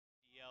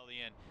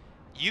And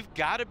you've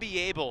got to be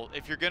able,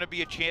 if you're going to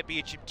be a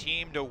championship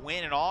team, to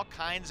win in all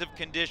kinds of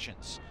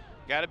conditions.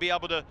 You got to be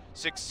able to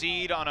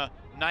succeed on a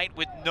night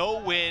with no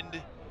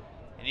wind,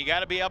 and you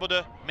got to be able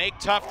to make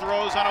tough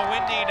throws on a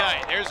windy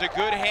night. There's a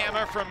good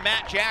hammer from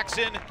Matt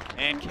Jackson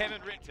and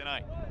Kevin Rick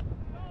tonight.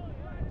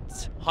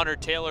 It's Hunter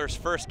Taylor's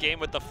first game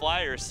with the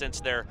Flyers since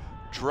their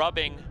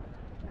drubbing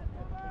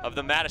of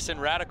the Madison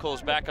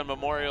Radicals back on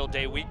Memorial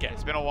Day weekend.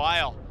 It's been a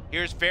while.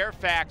 Here's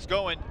Fairfax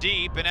going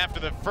deep, and after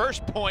the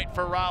first point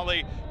for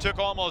Raleigh took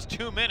almost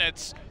 2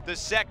 minutes, the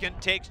second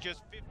takes just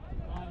 50.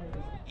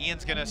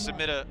 Ian's gonna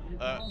submit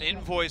an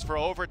invoice for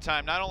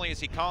overtime. Not only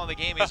is he calling the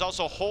game, he's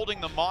also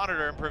holding the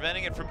monitor and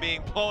preventing it from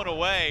being blown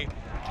away.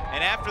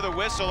 And after the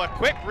whistle, a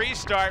quick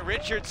restart.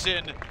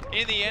 Richardson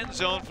in the end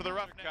zone for the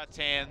Roughnecks.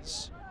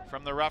 Hands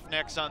from the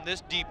Roughnecks on this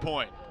deep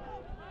point.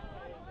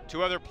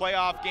 2 other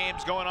playoff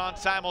games going on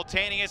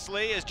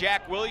simultaneously as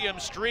Jack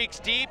Williams streaks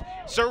deep,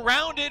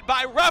 surrounded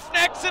by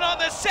Roughnecks, and on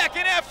the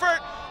second effort,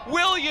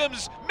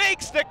 Williams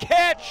makes the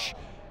catch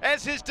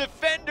as his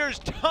defenders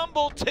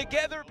tumble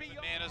together.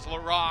 Man is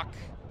LaRock.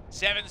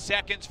 7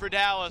 seconds for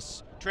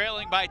Dallas,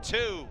 trailing by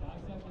 2.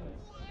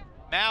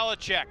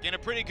 Malachek in a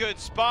pretty good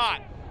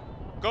spot,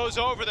 goes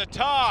over the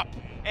top,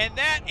 and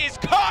that is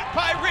caught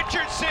by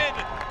Richardson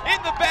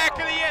in the back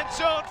of the end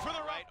zone for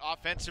the right.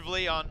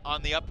 Offensively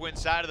on the upwind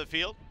side of the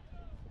field.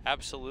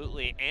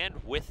 Absolutely, and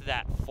with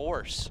that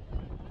force,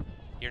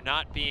 you're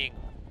not being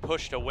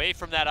pushed away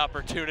from that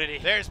opportunity.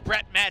 There's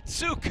Brett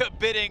Matsuka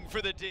bidding for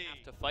the D.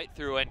 To fight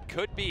through, and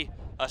could be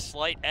a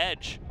slight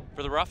edge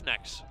for the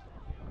Roughnecks.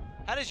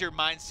 How does your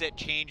mindset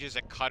change as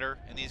a cutter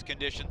in these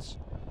conditions?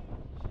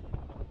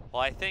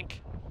 Well, I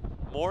think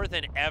more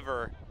than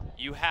ever,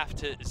 you have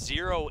to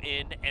zero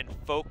in and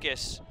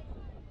focus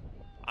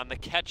on the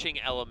catching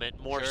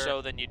element more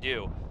so than you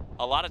do.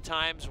 A lot of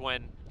times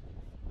when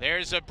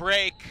there's a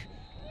break,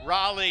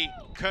 Raleigh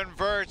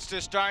converts to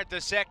start the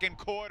second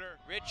quarter.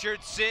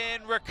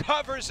 Richardson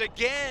recovers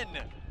again.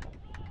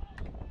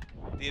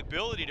 The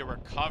ability to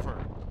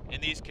recover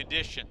in these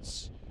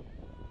conditions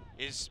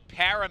is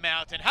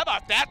paramount. And how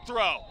about that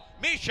throw?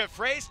 Misha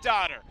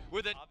Freysdotter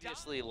with a...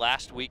 Obviously,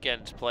 last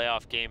weekend's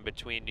playoff game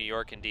between New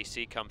York and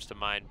DC comes to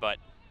mind, but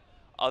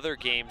other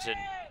games in...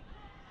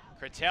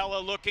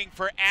 Cretella looking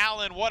for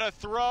Allen. What a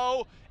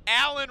throw.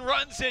 Allen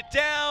runs it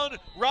down.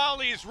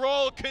 Raleigh's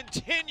roll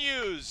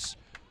continues.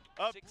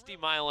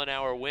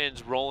 60-mile-an-hour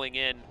winds rolling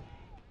in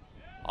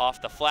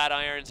off the flat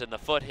irons and the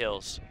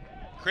foothills.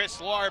 Chris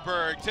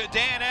Larberg to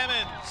Dan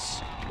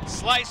Emmons,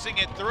 slicing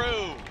it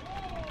through.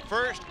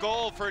 First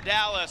goal for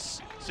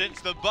Dallas since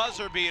the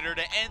buzzer beater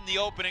to end the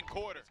opening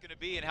quarter. It's going to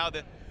be and how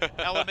the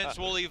elements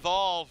will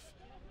evolve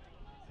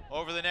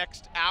over the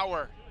next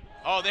hour.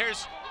 Oh,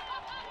 there's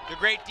the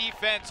great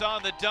defense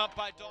on the dump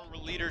by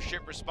Dalton.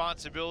 Leadership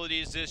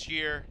responsibilities this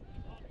year.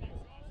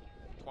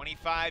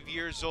 25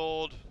 years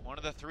old, one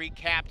of the 3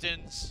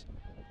 captains.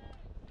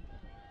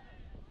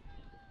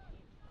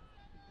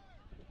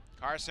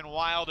 Carson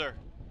Wilder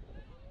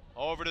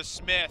over to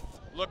Smith,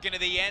 looking to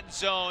the end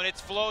zone. It's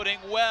floating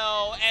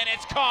well, and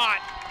it's caught.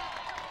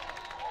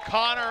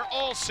 Connor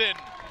Olson.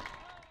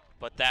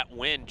 But that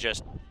wind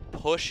just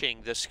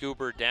pushing the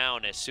scuba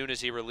down as soon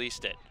as he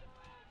released it.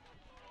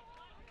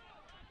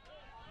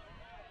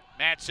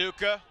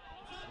 Matsuka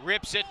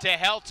rips it to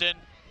Helton.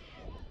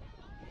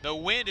 The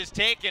wind is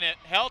taking it.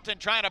 Helton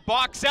trying to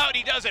box out.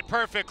 He does it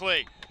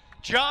perfectly.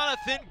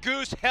 Jonathan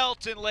Goose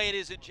Helton,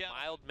 ladies and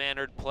gentlemen.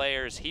 Mild-mannered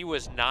players. He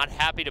was not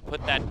happy to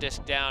put that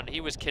disc down. He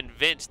was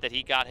convinced that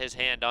he got his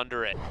hand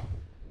under it.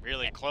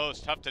 Really close.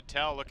 Tough to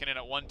tell looking at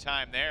it one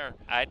time there.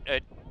 I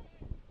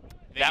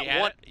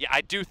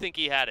do think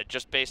he had it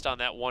just based on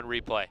that one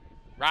replay.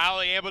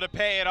 Raleigh able to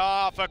pay it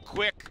off. A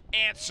quick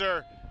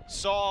answer.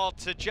 Saul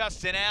to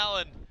Justin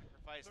Allen.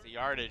 Sacrifice the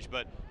yardage,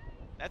 but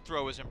that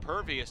throw was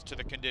impervious to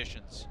the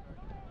conditions.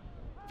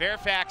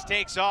 Fairfax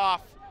takes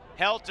off.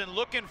 Helton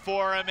looking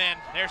for him, and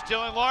there's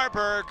Dylan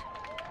Larberg.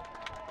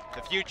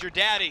 The future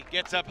daddy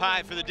gets up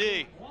high for the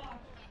D.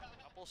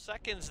 Couple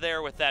seconds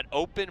there with that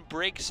open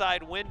break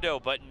side window,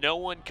 but no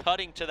one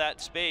cutting to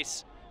that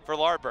space for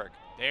Larberg.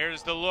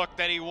 There's the look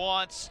that he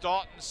wants.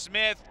 Staunton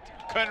Smith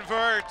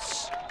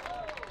converts.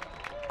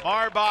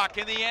 Marbach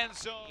in the end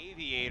zone.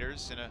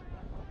 Aviators in a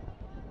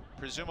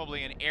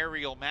presumably an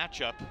aerial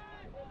matchup.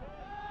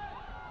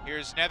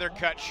 Here's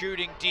Nethercutt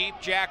shooting deep.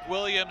 Jack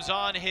Williams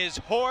on his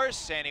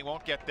horse, and he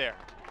won't get there.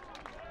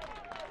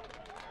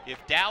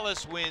 If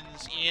Dallas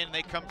wins in,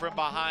 they come from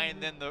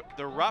behind, then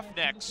the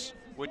Roughnecks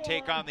would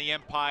take on the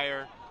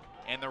Empire,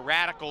 and the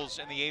Radicals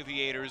and the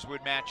Aviators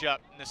would match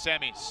up in the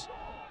semis.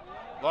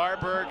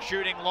 Larberg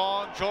shooting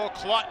long. Joel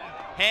Clutton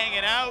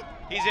hanging out.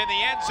 He's in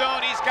the end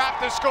zone. He's got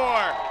the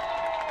score.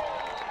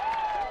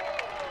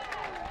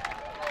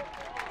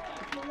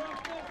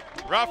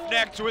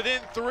 Roughnecks within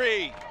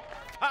 3.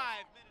 5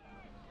 minutes.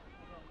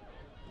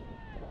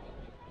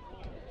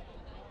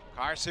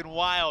 Carson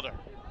Wilder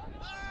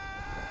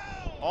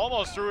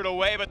almost threw it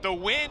away, but the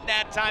wind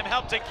that time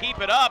helped to keep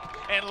it up,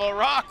 and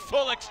LaRock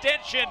full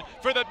extension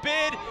for the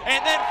bid,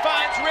 and then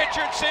finds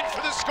Richardson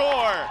for the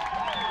score.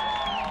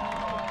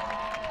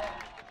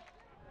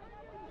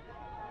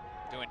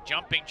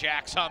 jumping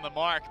jacks on the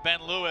mark.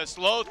 Ben Lewis,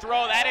 low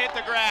throw, that hit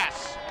the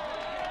grass.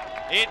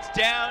 It's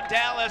down,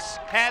 Dallas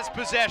has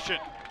possession.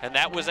 And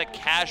that was a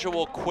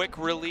casual, quick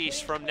release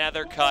from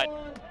Nethercutt.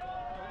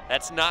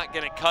 That's not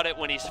gonna cut it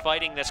when he's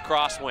fighting this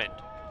crosswind.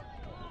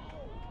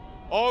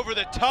 Over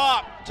the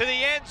top to the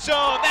end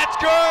zone, that's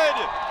good!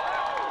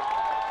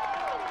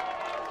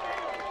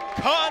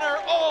 Connor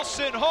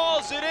Olson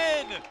hauls it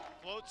in.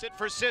 Floats it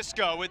for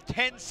Cisco with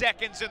 10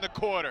 seconds in the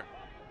quarter.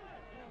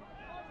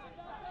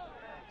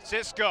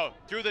 Cisco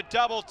through the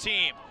double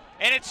team,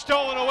 and it's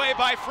stolen away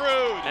by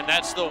Frood. And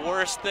that's the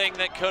worst thing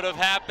that could have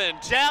happened.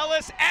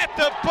 Dallas at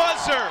the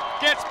buzzer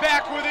gets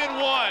back within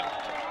one.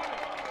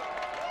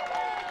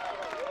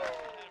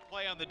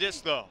 Play on the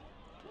disc though.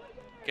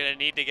 Gonna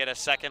need to get a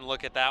second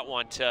look at that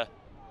one to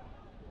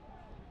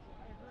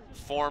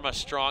form a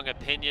strong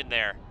opinion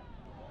there.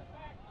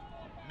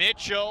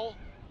 Mitchell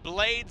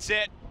blades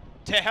it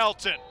to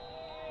Helton.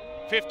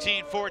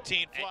 15-14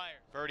 Flyers.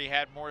 Verdi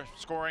had more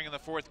scoring in the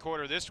fourth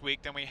quarter this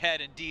week than we had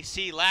in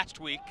DC last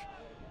week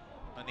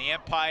when the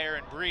Empire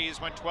and Breeze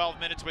went 12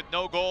 minutes with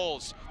no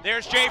goals.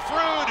 There's Jay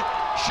Frood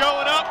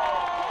showing up.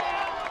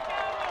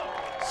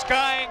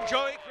 Skying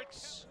Joey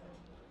Kritz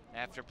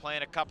after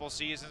playing a couple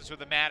seasons with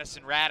the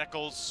Madison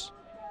Radicals,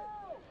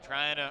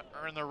 trying to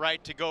earn the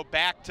right to go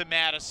back to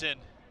Madison.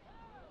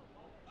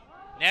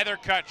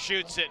 Nethercutt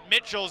shoots it,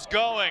 Mitchell's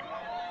going.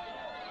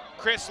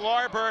 Chris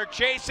Larberg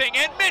chasing,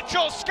 and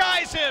Mitchell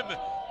skies him.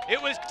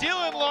 It was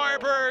Dylan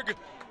Larberg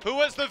who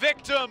was the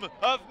victim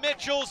of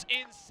Mitchell's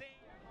insane.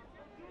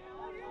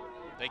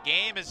 The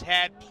game has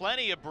had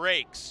plenty of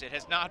breaks. It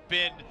has not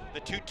been the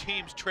two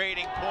teams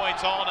trading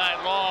points all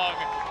night long.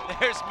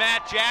 There's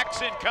Matt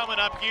Jackson coming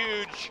up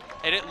huge.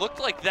 And it looked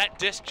like that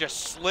disc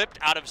just slipped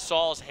out of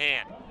Saul's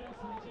hand.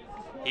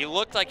 He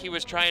looked like he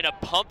was trying to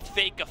pump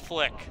fake a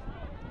flick.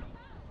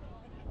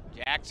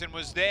 Jackson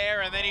was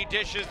there, and then he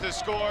dishes the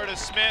score to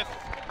Smith.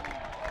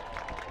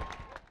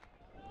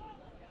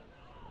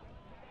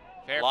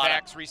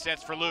 Fairfax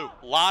resets for Lou.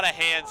 A lot of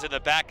hands in the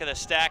back of the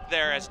stack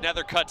there as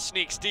Nethercutt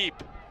sneaks deep.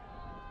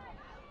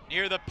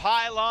 Near the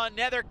pylon,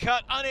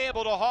 Nethercutt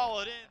unable to haul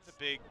it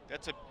in.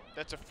 That's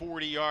a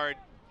 40-yard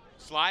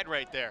slide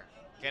right there.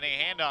 Getting a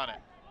hand on it.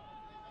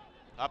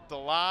 Up the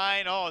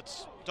line, oh,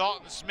 it's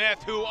Dalton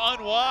Smith who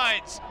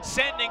unwinds,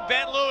 sending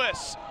Ben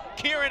Lewis.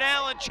 Kieran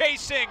Allen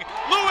chasing,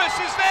 Lewis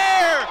is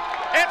there!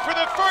 And for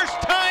the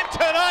first time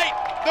tonight,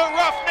 the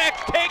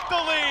Roughnecks take the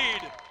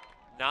lead.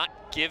 Not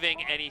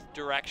giving any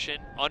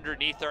direction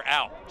underneath or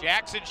out.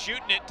 Jackson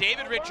shooting it,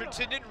 David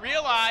Richardson didn't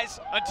realize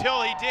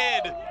until he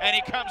did, and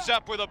he comes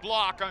up with a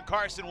block on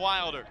Carson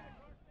Wilder.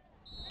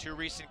 Two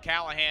recent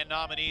Callahan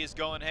nominees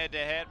going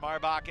head-to-head,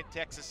 Marbach at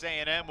Texas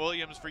A&M,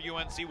 Williams for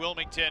UNC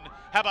Wilmington.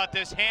 How about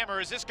this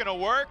hammer, is this gonna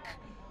work?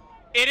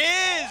 It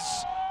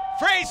is!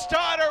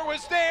 Freystadter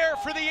was there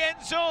for the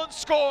end zone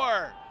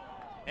score.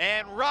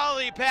 And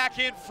Raleigh back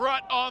in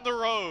front on the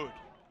road.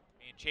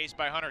 Being chased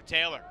by Hunter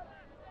Taylor.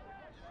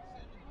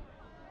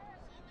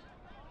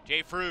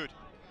 Jay Frood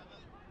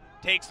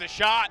takes the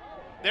shot.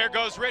 There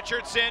goes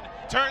Richardson,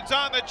 turns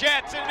on the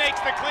Jets and makes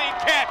the clean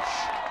catch.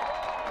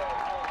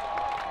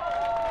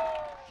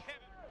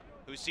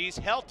 Who sees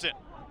Helton.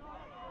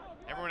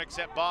 Everyone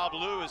except Bob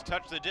Lou has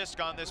touched the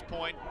disc on this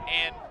point,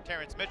 and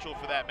Terrence Mitchell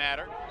for that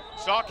matter.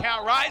 Stall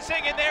count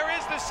rising, and there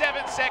is the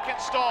 7-second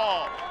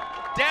stall.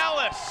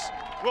 Dallas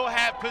will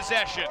have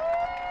possession.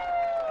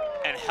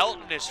 And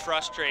Helton is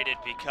frustrated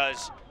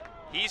because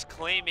he's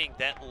claiming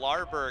that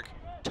Larberg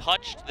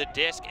touched the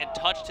disc and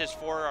touched his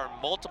forearm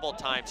multiple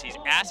times. He's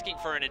asking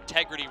for an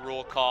integrity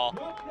rule call.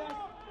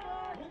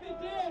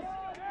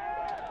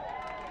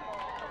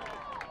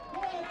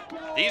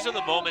 These are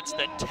the moments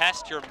that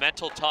test your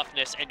mental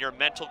toughness and your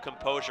mental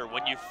composure.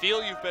 When you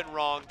feel you've been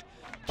wronged,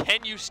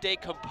 can you stay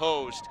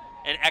composed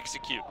and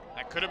execute?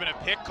 That could have been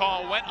a pick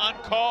call, went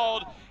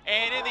uncalled,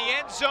 and in the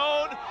end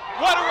zone,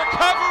 what a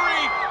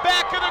recovery!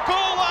 Back of the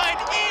goal line,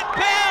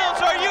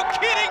 inbounds! Are you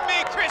kidding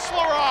me, Chris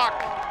LaRock?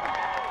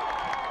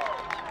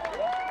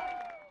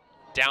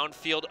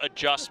 Downfield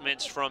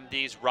adjustments from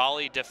these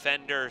Raleigh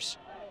defenders.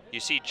 You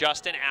see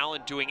Justin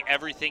Allen doing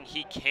everything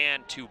he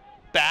can to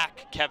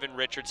back Kevin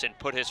Richardson,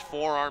 put his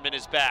forearm in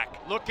his back.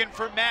 Looking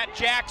for Matt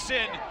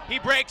Jackson. He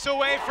breaks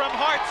away from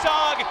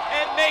Hartzog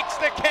and makes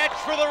the catch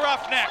for the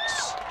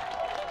Roughnecks.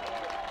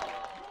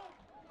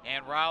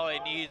 And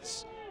Raleigh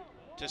needs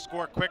to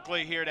score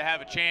quickly here to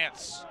have a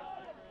chance.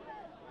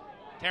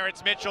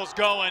 Terrence Mitchell's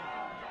going.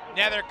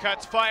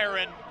 Nethercutt's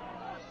firing.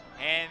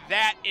 And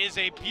that is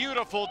a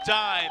beautiful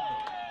dime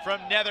from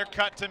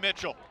Nethercutt to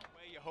Mitchell.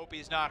 You hope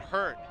he's not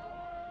hurt.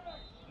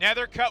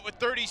 Nethercutt with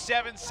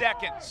 37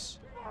 seconds.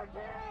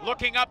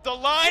 Looking up the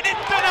line,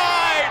 it's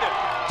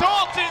denied!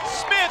 Dalton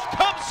Smith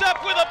comes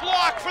up with a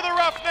block for the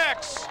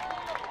Roughnecks.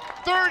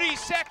 30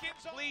 seconds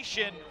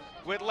completion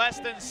with less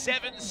than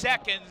 7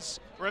 seconds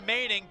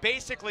remaining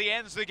basically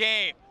ends the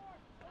game.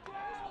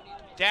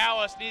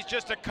 Dallas needs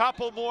just a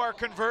couple more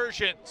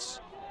conversions.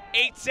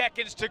 8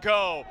 seconds to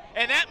go,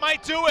 and that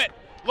might do it.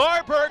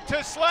 Larberg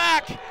to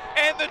Slack,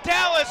 and the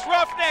Dallas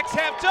Roughnecks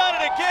have done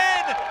it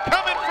again,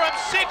 coming from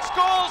 6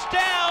 goals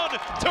down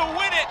to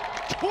win it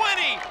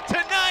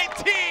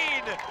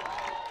 20-19.